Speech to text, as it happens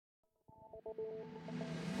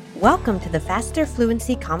Welcome to the Faster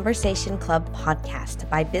Fluency Conversation Club podcast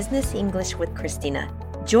by Business English with Christina.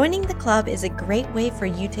 Joining the club is a great way for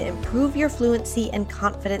you to improve your fluency and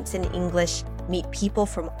confidence in English, meet people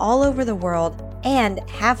from all over the world, and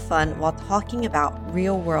have fun while talking about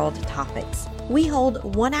real-world topics. We hold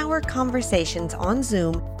 1-hour conversations on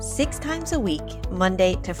Zoom 6 times a week,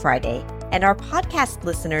 Monday to Friday. And our podcast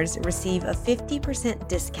listeners receive a 50%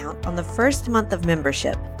 discount on the first month of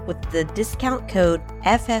membership with the discount code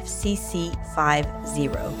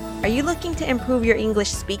FFCC50. Are you looking to improve your English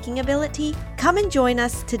speaking ability? Come and join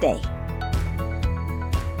us today.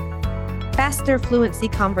 Faster Fluency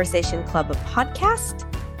Conversation Club podcast,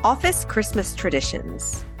 Office Christmas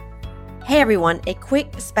Traditions. Hey everyone, a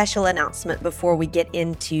quick special announcement before we get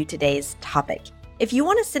into today's topic. If you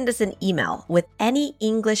want to send us an email with any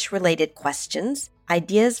English-related questions,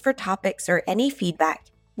 ideas for topics, or any feedback,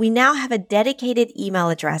 we now have a dedicated email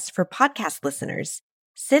address for podcast listeners.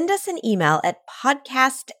 Send us an email at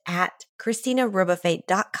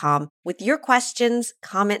podcast@ChristinaRubafate.com with your questions,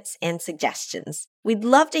 comments, and suggestions. We'd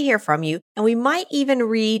love to hear from you, and we might even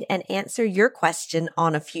read and answer your question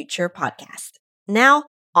on a future podcast. Now,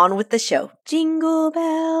 on with the show. Jingle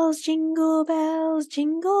bells, jingle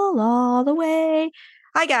all the way.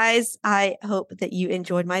 Hi, guys. I hope that you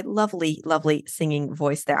enjoyed my lovely, lovely singing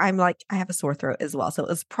voice there. I have a sore throat as well, so it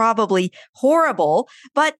was probably horrible,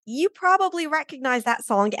 but you probably recognize that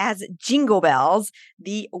song as Jingle Bells,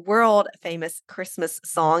 the world famous Christmas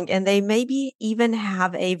song, and they maybe even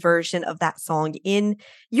have a version of that song in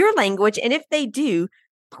your language. And if they do,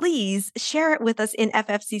 please share it with us in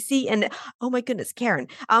FFCC. And oh my goodness, Karen.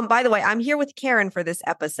 By the way, I'm here with Karen for this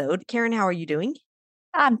episode. Karen, how are you doing?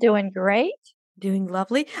 I'm doing great. Doing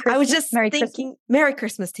lovely. Christmas. I was just Merry thinking, Christmas. Merry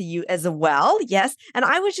Christmas to you as well. Yes. And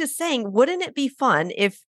I was just saying, wouldn't it be fun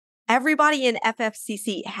if everybody in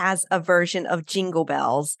FFCC has a version of Jingle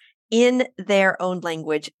Bells in their own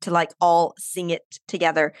language to all sing it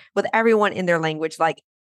together with everyone in their language?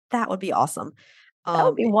 That would be awesome. That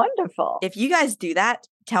would be wonderful. If you guys do that,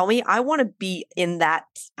 tell me. I want to be in that.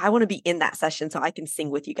 I want to be in that session so I can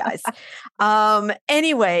sing with you guys.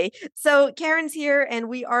 Anyway, so Karen's here and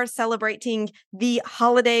we are celebrating the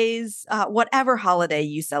holidays, whatever holiday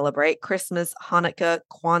you celebrate, Christmas, Hanukkah,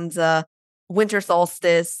 Kwanzaa, winter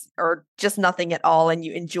solstice, or just nothing at all. And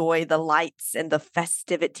you enjoy the lights and the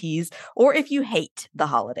festivities. Or if you hate the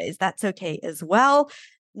holidays, that's okay as well.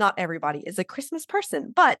 Not everybody is a Christmas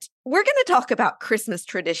person, but we're going to talk about Christmas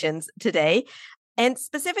traditions today, and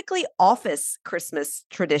specifically office Christmas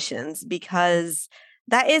traditions, because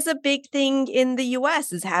that is a big thing in the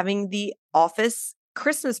US, is having the office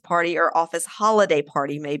Christmas party or office holiday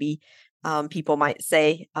party, maybe people might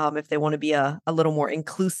say, if they want to be a little more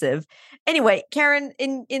inclusive. Anyway, Karen,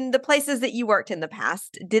 in the places that you worked in the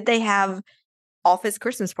past, did they have office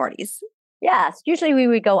Christmas parties? Yes. Usually we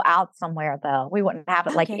would go out somewhere, though. We wouldn't have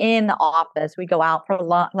it in the office. We'd go out for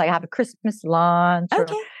lunch, have a Christmas lunch or,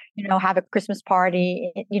 have a Christmas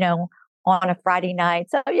party, on a Friday night.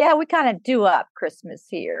 So yeah, we kind of do up Christmas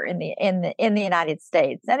here in the United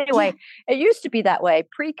States. Anyway, It used to be that way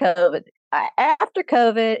pre-COVID. After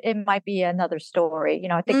COVID, it might be another story.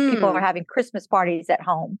 I think people are having Christmas parties at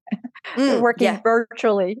home. They're working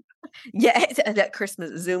virtually. Yeah, that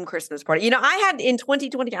Zoom Christmas party. I had in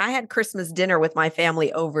 2020, I had Christmas dinner with my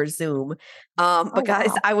family over Zoom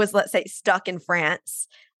because I was, let's say, stuck in France.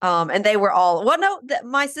 And they were all,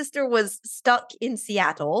 my sister was stuck in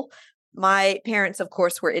Seattle. My parents, of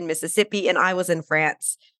course, were in Mississippi and I was in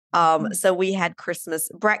France. So we had Christmas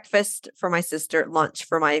breakfast for my sister, lunch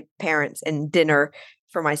for my parents, and dinner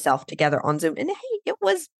for myself together on Zoom. And hey, it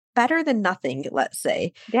was better than nothing, let's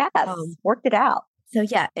say. Yes, worked it out. So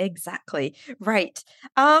yeah, exactly. Right.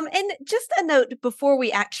 And just a note before we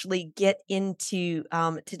actually get into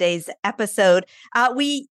today's episode,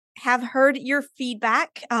 we have heard your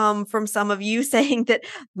feedback from some of you saying that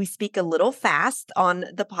we speak a little fast on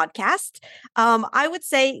the podcast. I would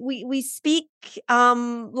say we speak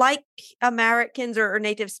like Americans or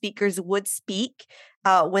native speakers would speak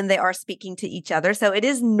when they are speaking to each other. So it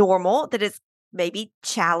is normal that it's maybe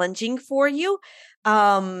challenging for you.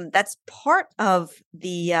 That's part of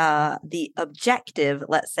the objective,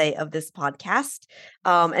 let's say, of this podcast.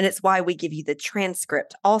 And it's why we give you the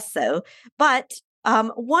transcript also. But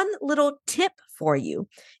one little tip for you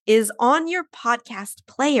is on your podcast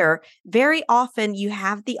player, very often you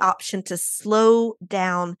have the option to slow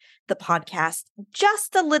down the podcast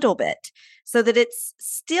just a little bit so that it's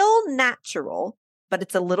still natural, but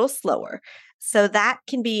it's a little slower. So that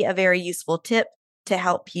can be a very useful tip to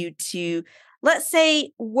help you to, let's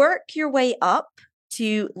say, work your way up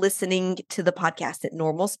to listening to the podcast at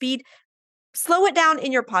normal speed, slow it down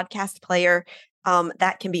in your podcast player.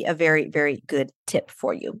 That can be a very, very good tip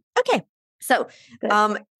for you. Okay. So,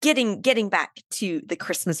 getting back to the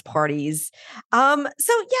Christmas parties. So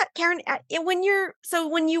yeah, Karen, when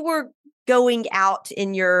you were going out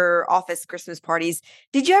in your office Christmas parties,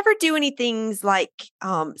 did you ever do any things like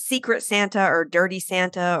Secret Santa or Dirty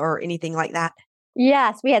Santa or anything like that?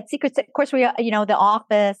 Yes, we had secret. Of course, the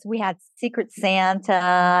office. We had Secret Santa,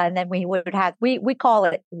 and then we would have we call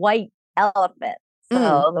it White Elephant. Mm,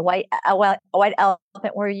 So the white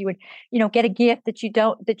elephant, where you would get a gift that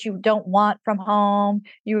you don't want from home.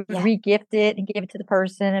 You would yeah. re-gift it and give it to the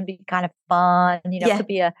person, and be kind of fun. It Yeah. could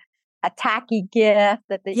be a tacky gift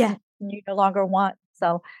that Yeah. you no longer want.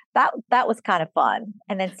 So that was kind of fun.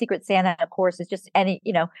 And then Secret Santa, of course, is just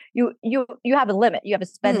you have a limit. You have a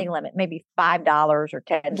Mm, spending limit, maybe $5 or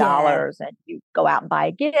ten yeah. dollars, and you go out and buy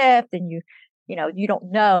a gift, and you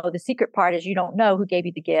don't know. The secret part is you don't know who gave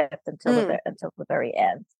you the gift Mm, until the very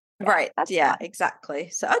end. Yeah, right. that's Yeah, fun. exactly.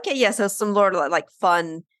 So okay, yeah, so some more like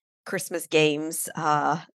fun Christmas games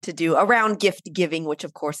to do around gift giving, which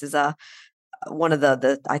of course is a one of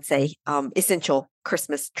the I'd say essential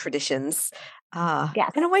Christmas traditions.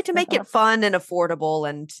 Yes. And a way to make it fun and affordable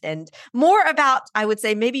and more about, I would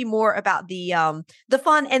say, maybe more about the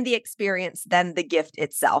fun and the experience than the gift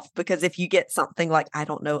itself. Because if you get something like, I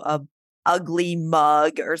don't know, a ugly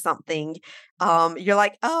mug or something, you're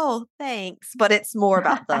like, oh, thanks. But it's more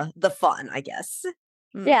about the fun, I guess.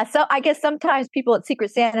 Mm, Yeah. So I guess sometimes people at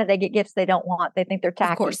Secret Santa, they get gifts they don't want. They think they're of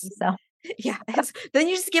tacky. course. So Yeah. Then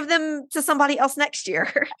you just give them to somebody else next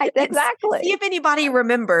year and see exactly. if anybody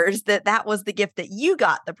remembers that that was the gift that you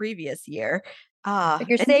got the previous year. Like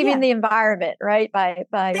you're And saving yeah, the environment, right? By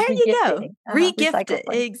there you go. regifting, Regift it.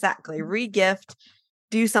 recycling. Exactly. Regift,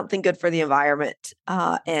 do something good for the environment,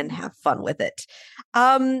 and Mhm. have fun with it.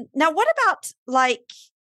 Now, what about like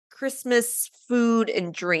Christmas food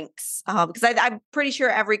and drinks? Because I'm pretty sure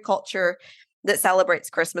every culture that celebrates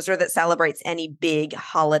Christmas or that celebrates any big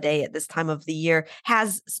holiday at this time of the year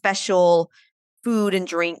has special food and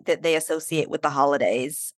drink that they associate with the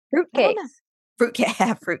holidays. I don't know. Fruitcakes.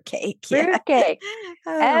 Fruitcake, fruitcake, yeah. Fruitcake.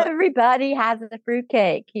 Oh, Everybody has a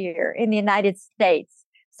fruitcake here in the United States,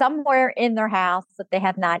 somewhere in their house that they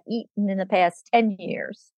have not eaten in the past 10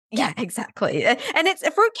 years. yeah, exactly. And it's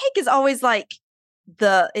a fruitcake is always like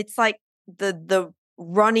it's like the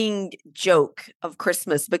running joke of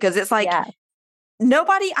Christmas because it's like Yeah.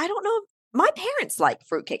 nobody, I don't know. My parents like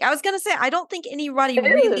fruitcake. I was going to say, I don't think anybody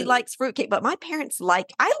really Ooh. likes fruitcake, but my parents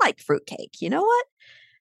I like fruitcake. You know what?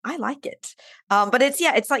 I like it. But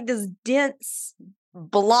it's like this dense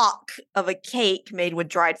block of a cake made with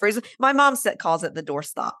dried fruits. My mom calls it the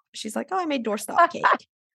doorstop. She's like, oh, I made doorstop cake.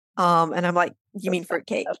 And I'm like, you mean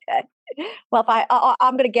fruitcake? Okay. Well, if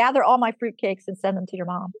I'm going to gather all my fruitcakes and send them to your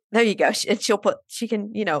mom. There you go. And she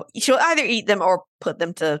can, she'll either eat them or put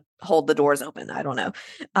them to hold the doors open. I don't know.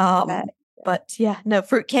 Okay. But yeah, no What do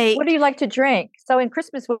fruitcake. you like to drink? So in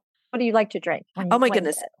Christmas, what do you like to drink Oh my when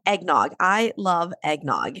goodness, eggnog. I love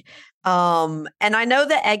eggnog. And I know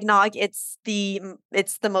that eggnog, it's the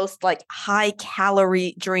most like high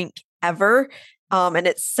calorie drink ever. And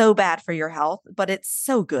it's so bad for your health, but it's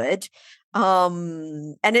so good.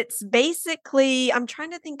 And it's basically, I'm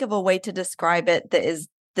trying to think of a way to describe it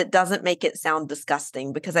that doesn't make it sound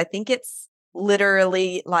disgusting because I think it's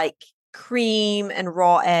literally like cream and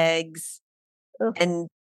raw eggs ugh, and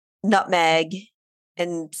nutmeg,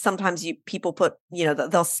 and sometimes people put,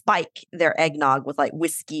 they'll spike their eggnog with like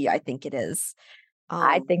whiskey, I think it is.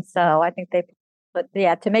 I Um, think so. I think they put,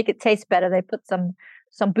 yeah, to make it taste better, they put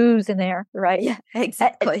some booze in there, right? yeah, A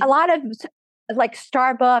exactly. lot of like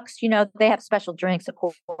Starbucks, they have special drinks, of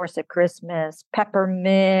course, at Christmas,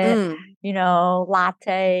 peppermint, Mm,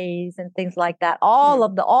 lattes and things like that. mm, All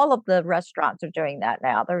of the restaurants are doing that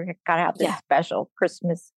now. They're kind of have their yeah, special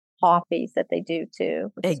Christmas coffees that they do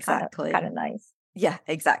too, which is kind exactly. of nice. Yeah,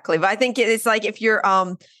 exactly. But I think it's like if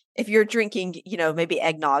you're drinking, maybe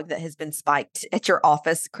eggnog that has been spiked at your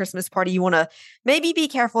office Christmas party, you want to maybe be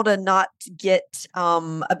careful to not get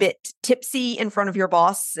a bit tipsy in front of your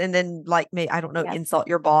boss and then like I don't know, Yes. insult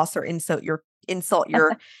your boss or insult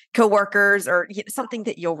your coworkers or something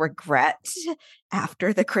that you'll regret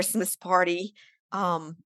after the Christmas party.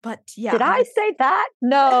 But yeah, Did I say that?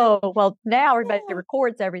 No. Well, now everybody yeah,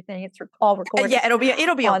 records everything. It's all recorded yeah, it'll be on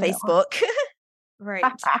on the Facebook. Right.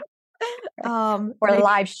 or Maybe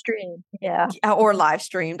live stream. Yeah. or live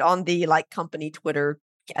streamed on the like company Twitter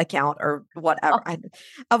account or whatever.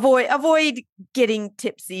 Oh, Avoid getting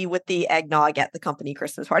tipsy with the eggnog at the company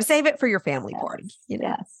Christmas party. Save it for your family party. yes.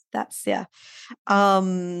 Yes. That's yeah.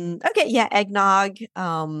 Okay, yeah, eggnog.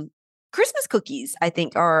 Christmas cookies, I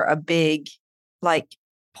think, are a big like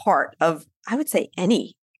part of, I would say,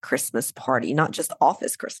 any Christmas party, not just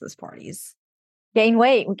office Christmas parties. Gain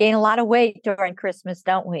weight. We gain a lot of weight during Christmas,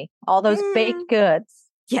 don't we? All those baked goods.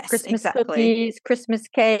 Yes, Christmas exactly. cookies, Christmas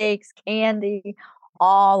cakes, candy,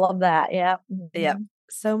 all of that. Yeah. Yeah.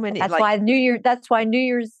 So many. That's why New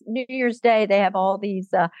Year's Day, they have all these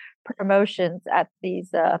promotions at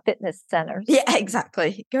these fitness centers. Yeah,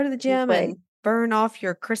 exactly. Go to the gym and burn off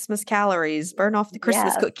your Christmas calories, burn off the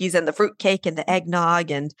Christmas cookies and the fruit cake and the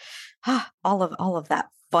eggnog and all of that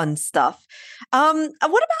fun stuff. What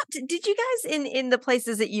about, did you guys in the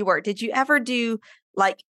places that you work, did you ever do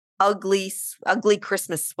like ugly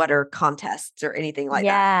Christmas sweater contests or anything like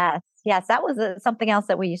that? Yes, that was something else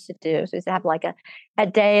that we used to do. So we used to have like a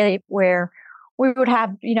day where we would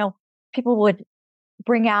have, people would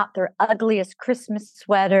bring out their ugliest Christmas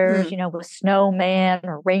sweaters, with snowman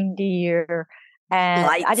or reindeer. And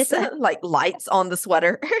lights, I just like lights on the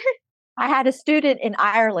sweater. I had a student in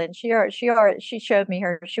Ireland. She showed me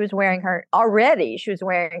she was wearing her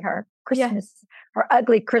Christmas, her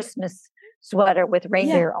ugly Christmas sweater with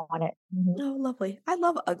reindeer on it. Mm-hmm. Oh, lovely. I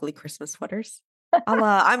love ugly Christmas sweaters.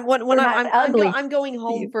 I'm going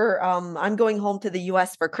home I'm going home to the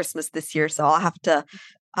US for Christmas this year, so I'll have to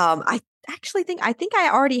I think I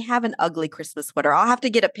already have an ugly Christmas sweater. I'll have to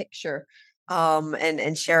get a picture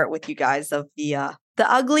and share it with you guys of the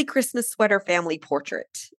ugly Christmas sweater family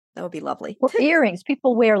portrait. That would be lovely. Or earrings.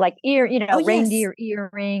 People wear like reindeer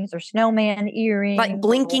earrings or snowman earrings. Like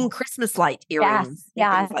blinking Christmas light earrings.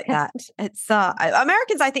 Yeah. Things like that. It's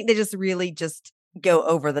Americans, I think they just really just go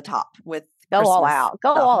over the top with Go Christmas all out.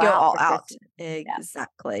 Go all out.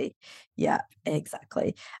 Exactly. Yeah,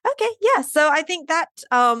 exactly. Okay. Yeah. So I think that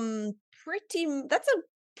that's a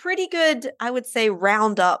pretty good, I would say,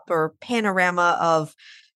 roundup or panorama of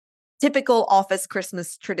typical office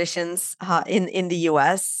Christmas traditions in the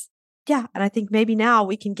US. Yeah. And I think maybe now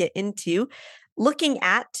we can get into looking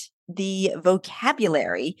at the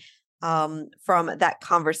vocabulary from that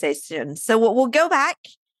conversation. So we'll go back.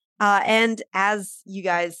 And as you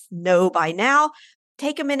guys know by now,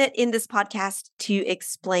 take a minute in this podcast to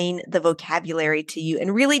explain the vocabulary to you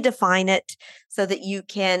and really define it so that you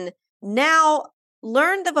can now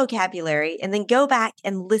learn the vocabulary and then go back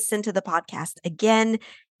and listen to the podcast again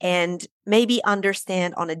and maybe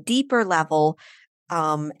understand on a deeper level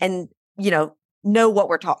and, know what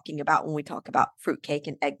we're talking about when we talk about fruitcake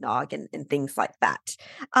and eggnog and things like that.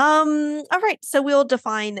 All right. So we'll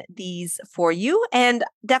define these for you. And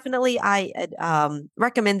definitely I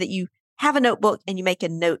recommend that you have a notebook and you make a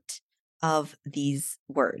note of these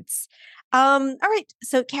words. All right.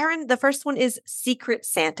 So Karen, the first one is Secret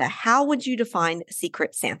Santa. How would you define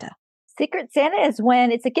Secret Santa? Secret Santa is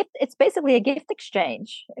when it's a gift. It's basically a gift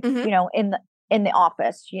exchange, in the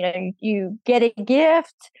office. You get a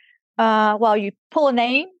gift. You pull a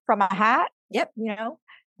name from a hat. Yep.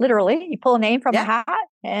 Literally, you pull a name from a hat,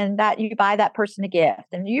 and that you buy that person a gift.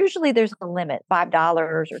 And usually, there's a limit: $5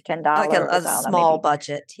 or $10. Like a small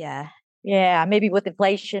budget. Yeah. Yeah, maybe with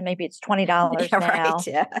inflation, maybe it's $20 now. Right,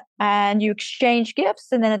 yeah. And you exchange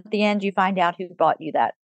gifts, and then at the end, you find out who bought you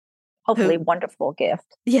that hopefully wonderful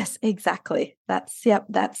gift. Yes, exactly. That's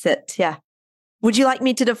it. Yeah. Would you like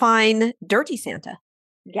me to define Dirty Santa?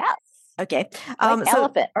 Yes. Okay.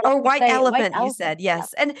 Elephant. Or white elephant, you said.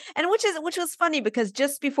 Yes. Yeah. And which was funny because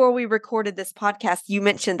just before we recorded this podcast, you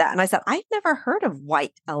mentioned that. And I said, I've never heard of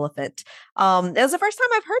white elephant. It was the first time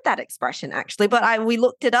I've heard that expression actually, but we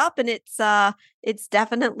looked it up and it's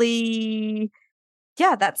definitely,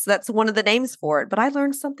 yeah, that's one of the names for it. But I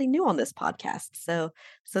learned something new on this podcast. So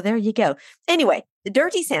there you go. Anyway, the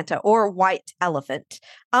Dirty Santa or white elephant,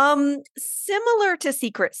 similar to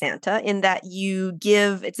Secret Santa in that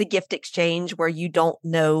it's a gift exchange where you don't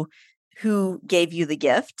know who gave you the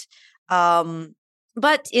gift.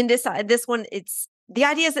 But in this one, it's the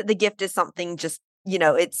idea is that the gift is something just,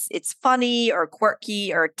 it's funny or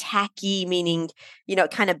quirky or tacky, meaning,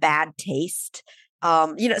 kind of bad taste.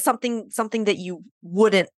 Something that you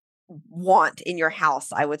wouldn't want in your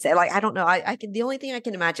house, I would say. Like, I don't know. The only thing I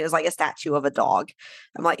can imagine is like a statue of a dog.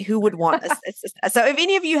 I'm like, who would want so if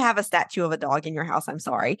any of you have a statue of a dog in your house, I'm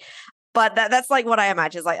sorry. But that's like what I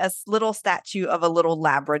imagine is like a little statue of a little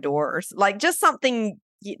Labrador or like just something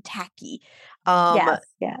tacky. Yes.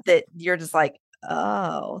 That you're just like,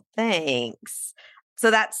 oh, thanks.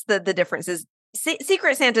 So that's the difference is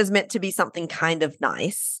Secret Santa is meant to be something kind of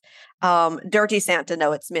nice. Dirty Santa,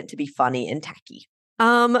 no, it's meant to be funny and tacky.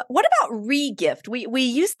 What about re-gift? We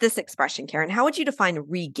used this expression, Karen. How would you define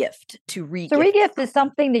re-gift to re-gift? So re-gift is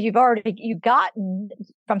something that you've gotten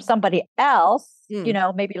from somebody else,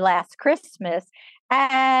 maybe last Christmas,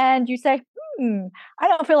 and you say, I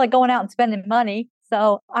don't feel like going out and spending money.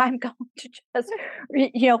 So I'm going to just,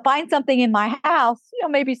 find something in my house,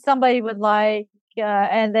 maybe somebody would like,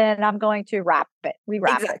 and then I'm going to rewrap it. So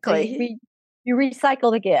Exactly. you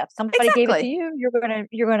recycle the gift. Somebody gave it to Exactly. you. You're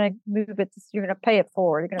gonna move it. You're gonna pay it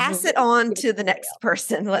forward. You're gonna Pass move it it. on Give it to to the somebody next else.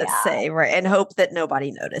 person, let's Yeah, say, right? And hope that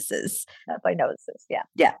nobody notices. nobody notices. Yeah.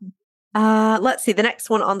 Yeah. Let's see the next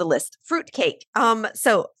one on the list, fruitcake.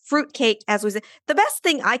 So fruitcake, as we said, the best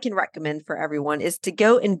thing I can recommend for everyone is to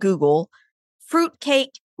go and Google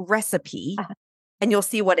fruitcake recipe Uh-huh. and you'll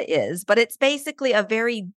see what it is. But it's basically a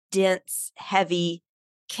very dense, heavy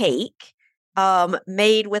cake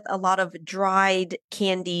made with a lot of dried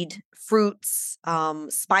candied fruits,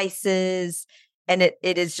 spices, and it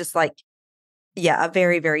is just like, yeah, a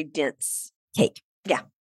very, very dense cake. Yeah,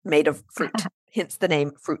 made of fruit. Hence the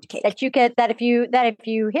name fruit cake. That if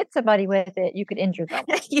you hit somebody with it, you could injure them.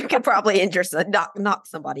 You could probably knock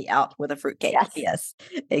somebody out with a fruit cake. Yes,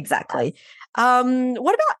 exactly.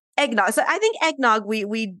 What about eggnog? So I think eggnog,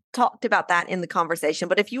 we talked about that in the conversation,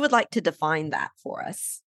 but if you would like to define that for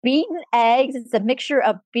us. Beaten eggs. It's a mixture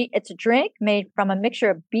of it's a drink made from a mixture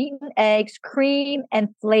of beaten eggs, cream,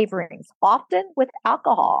 and flavorings, often with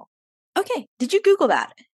alcohol. Okay. Did you Google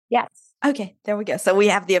that? Yes. Okay, there we go. So we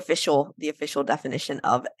have the official definition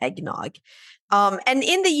of eggnog. And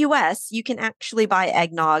in the US, you can actually buy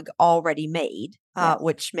eggnog already made,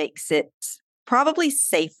 which makes it probably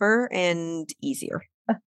safer and easier.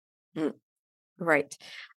 Right.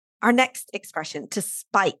 Our next expression, to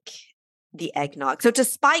spike the eggnog. So to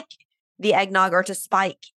spike the eggnog or to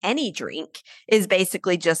spike any drink is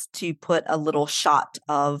basically just to put a little shot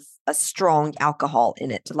of a strong alcohol in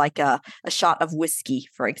it, like a shot of whiskey,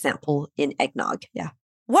 for example, in eggnog. Yeah.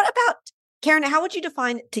 What about, Karen, how would you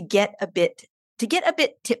define to get a bit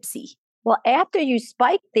tipsy? Well, after you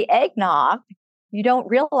spike the eggnog, you don't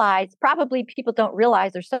realize, probably people don't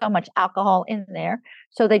realize there's so much alcohol in there.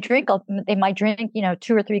 So they might drink,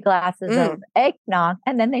 2 or 3 glasses of eggnog,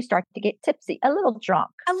 and then they start to get tipsy, a little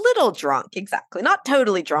drunk. A little drunk, exactly. Not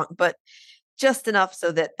totally drunk, but just enough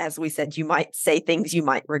so that, as we said, you might say things you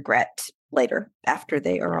might regret later after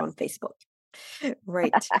they are on Facebook.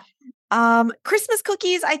 Right. Christmas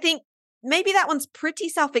cookies, I think maybe that one's pretty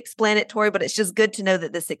self-explanatory, but it's just good to know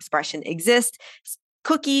that this expression exists.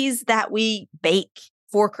 Cookies that we bake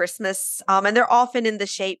for Christmas, and they're often in the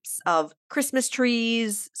shapes of Christmas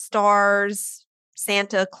trees, stars,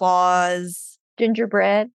 Santa Claus,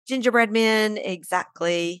 gingerbread men,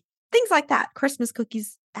 exactly. Things like that. Christmas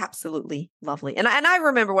cookies, absolutely lovely. And I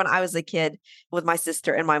remember when I was a kid with my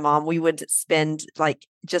sister and my mom, we would spend like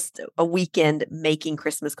just a weekend making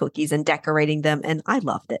Christmas cookies and decorating them, and I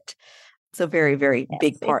loved it. It's a very, very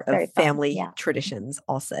big part of family traditions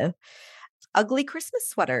also. Ugly Christmas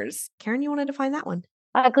sweaters. Karen, you want to define that one?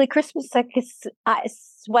 Ugly Christmas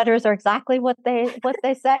sweaters are exactly what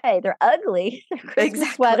they say. They're ugly. They're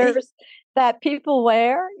Christmas sweaters that people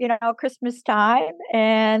wear, Christmas time,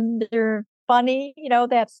 and they're funny.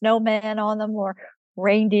 They have snowmen on them, or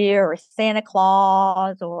reindeer, or Santa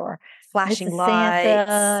Claus, or flashing Mrs. lights.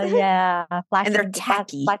 Santa. Yeah, and they're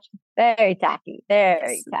tacky. Very tacky.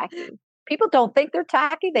 Very tacky. People don't think they're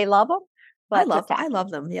tacky. They love them. I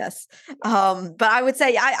love them. Yes. But I would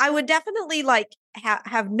say I would definitely like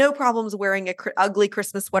have no problems wearing a ugly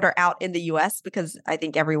Christmas sweater out in the US, because I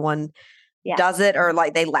think everyone does it, or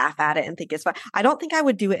like they laugh at it and think it's fun. I don't think I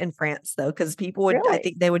would do it in France though, because people would, I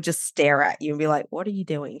think they would just stare at you and be like, what are you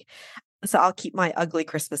doing? So I'll keep my ugly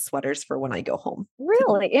Christmas sweaters for when I go home.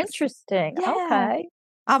 Really interesting. Yeah. Okay.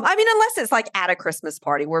 I mean, unless it's like at a Christmas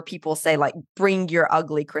party where people say like, bring your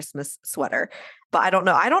ugly Christmas sweater. But I don't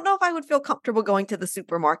know. I don't know if I would feel comfortable going to the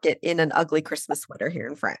supermarket in an ugly Christmas sweater here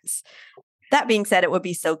in France. That being said, it would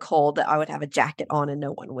be so cold that I would have a jacket on and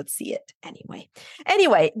no one would see it anyway.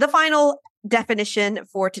 Anyway, the final definition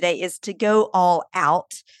for today is to go all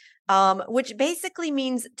out, which basically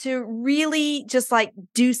means to really just like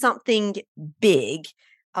do something big.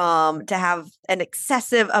 To have an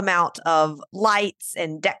excessive amount of lights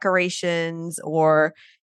and decorations, or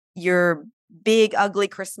your big, ugly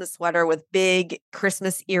Christmas sweater with big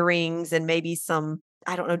Christmas earrings and maybe some,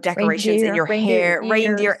 I don't know, decorations in your hair,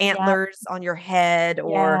 reindeer antlers on your head,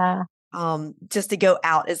 or just to go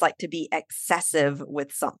out is like to be excessive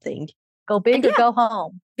with something. Go big or go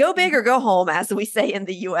home. Go big or go home, as we say in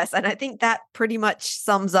the US. And I think that pretty much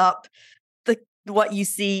sums up what you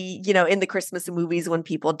see, in the Christmas movies when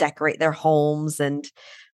people decorate their homes, and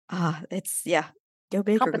it's Go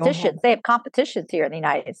big or go competitions. home. They have competitions here in the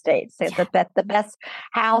United States. They have the best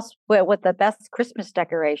house with the best Christmas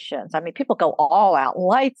decorations. I mean, people go all out,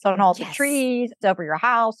 lights on all the trees over your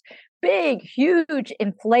house, big, huge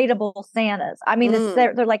inflatable Santas. I mean,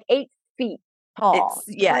 they're like 8 feet tall.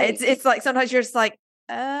 It's like sometimes you're just like,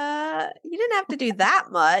 you didn't have to do that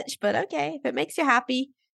much, but okay, if it makes you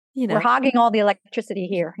happy, you know. We're hogging all the electricity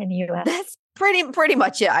here in the U.S. That's pretty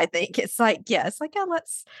much it. I think it's like,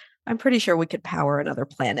 I'm pretty sure we could power another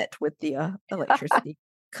planet with the electricity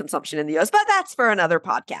consumption in the US, but that's for another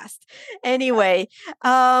podcast. Anyway,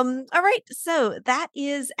 all right. So that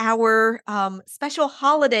is our special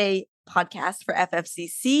holiday podcast for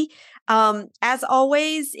FFCC. As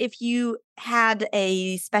always, if you had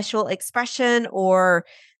a special expression or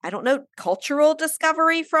cultural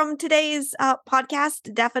discovery from today's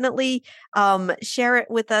podcast, definitely share it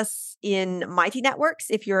with us in Mighty Networks.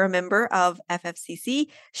 If you're a member of FFCC,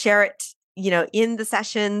 share it, in the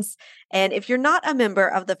sessions. And if you're not a member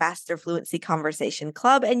of the Faster Fluency Conversation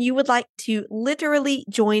Club and you would like to literally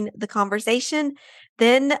join the conversation,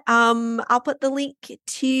 then I'll put the link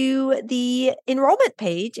to the enrollment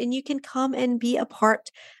page and you can come and be a part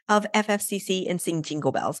of FFCC and sing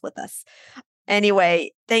Jingle Bells with us.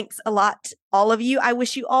 Anyway, thanks a lot, all of you. I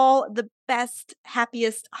wish you all the best,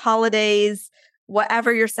 happiest holidays,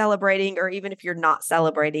 whatever you're celebrating, or even if you're not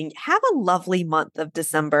celebrating. Have a lovely month of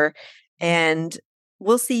December, and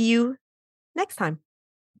we'll see you next time.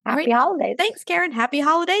 Happy holidays. Thanks, Karen. Happy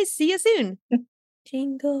holidays. See you soon.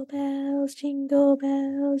 Jingle bells, jingle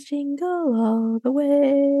all the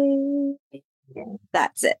way.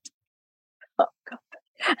 That's it. Oh, God.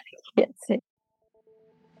 I can't sing.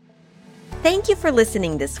 Thank you for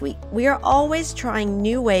listening this week. We are always trying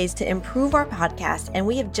new ways to improve our podcast, and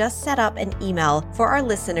we have just set up an email for our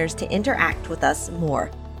listeners to interact with us more.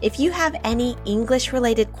 If you have any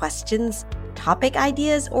English-related questions, topic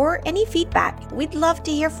ideas, or any feedback, we'd love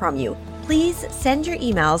to hear from you. Please send your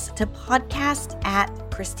emails to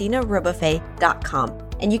podcast@ChristinaRebuffet.com,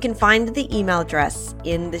 and you can find the email address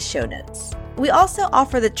in the show notes. We also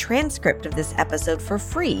offer the transcript of this episode for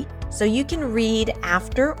free, so you can read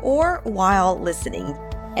after or while listening.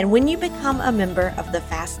 And when you become a member of the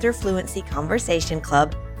Faster Fluency Conversation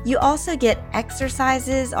Club, you also get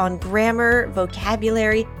exercises on grammar,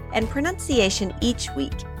 vocabulary, and pronunciation each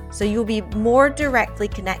week. So you'll be more directly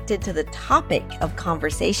connected to the topic of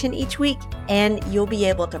conversation each week, and you'll be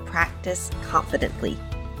able to practice confidently.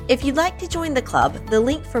 If you'd like to join the club, the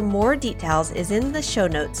link for more details is in the show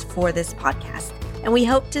notes for this podcast. And we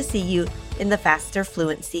hope to see you in the Faster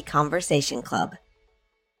Fluency Conversation Club.